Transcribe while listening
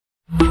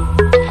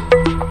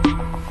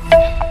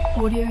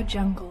Audio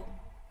Jungle.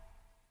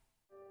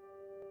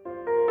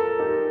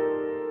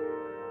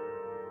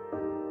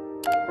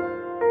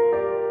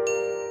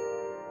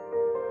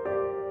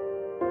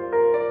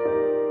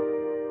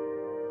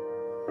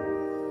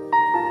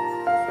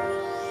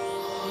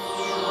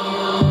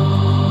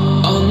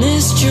 On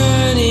this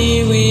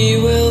journey we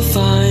will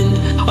find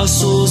our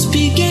souls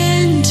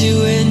begin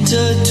to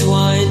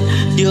intertwine.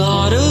 Your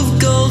heart of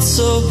gold,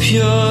 so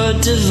pure,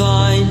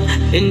 divine,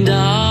 and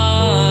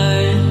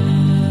I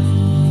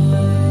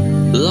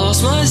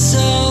lost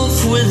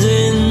myself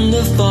within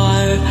the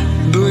fire,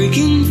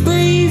 breaking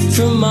free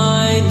from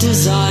my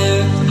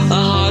desire.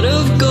 A heart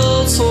of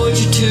gold,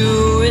 forged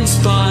to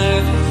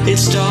inspire.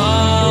 It's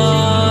starfire.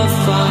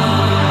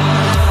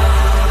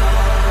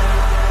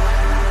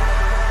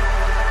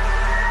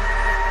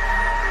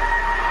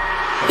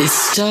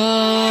 It's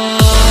starfire.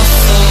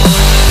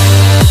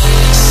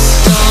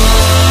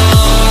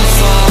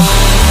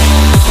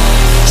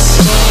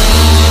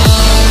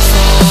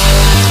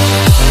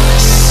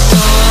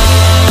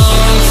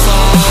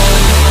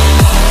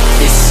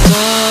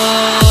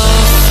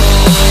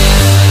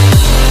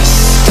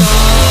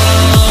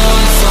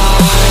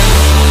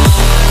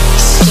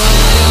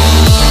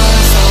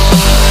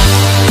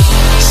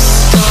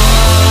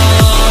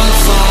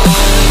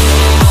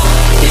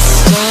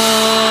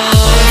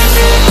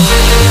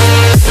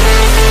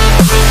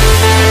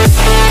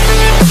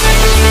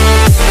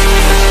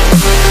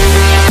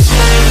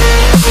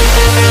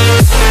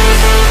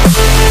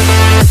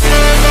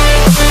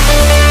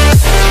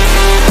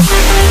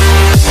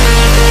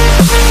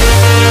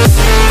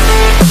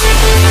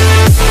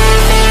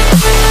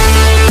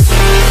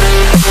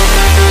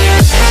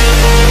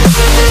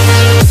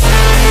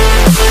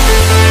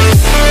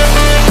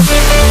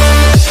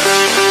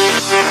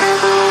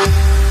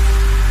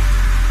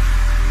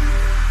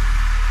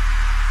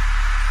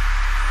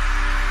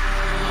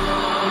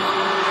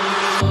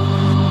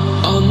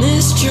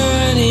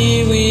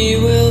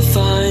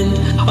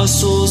 Our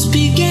souls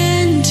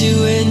begin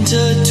to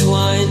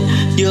intertwine.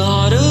 Your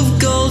heart of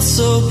gold,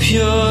 so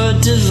pure,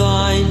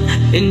 divine,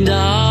 and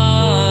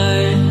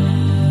I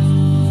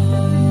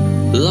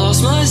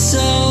lost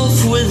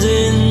myself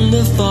within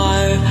the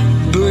fire,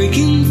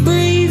 breaking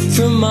free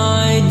from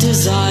my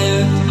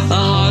desire. A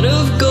heart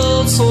of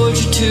gold,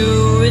 forged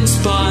to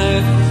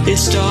inspire.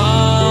 It's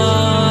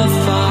starfire.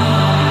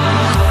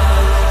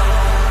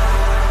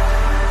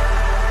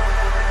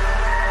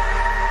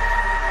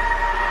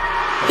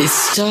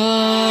 It's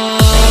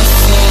starfire.